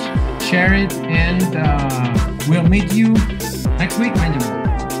page, share it, and we'll meet you next week, Benjamin.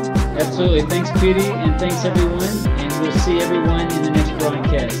 Absolutely. Thanks, Petey, and thanks, everyone. And we'll see everyone in the next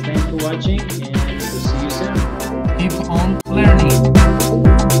broadcast. Thanks for watching, and we'll see you soon. Keep on learning.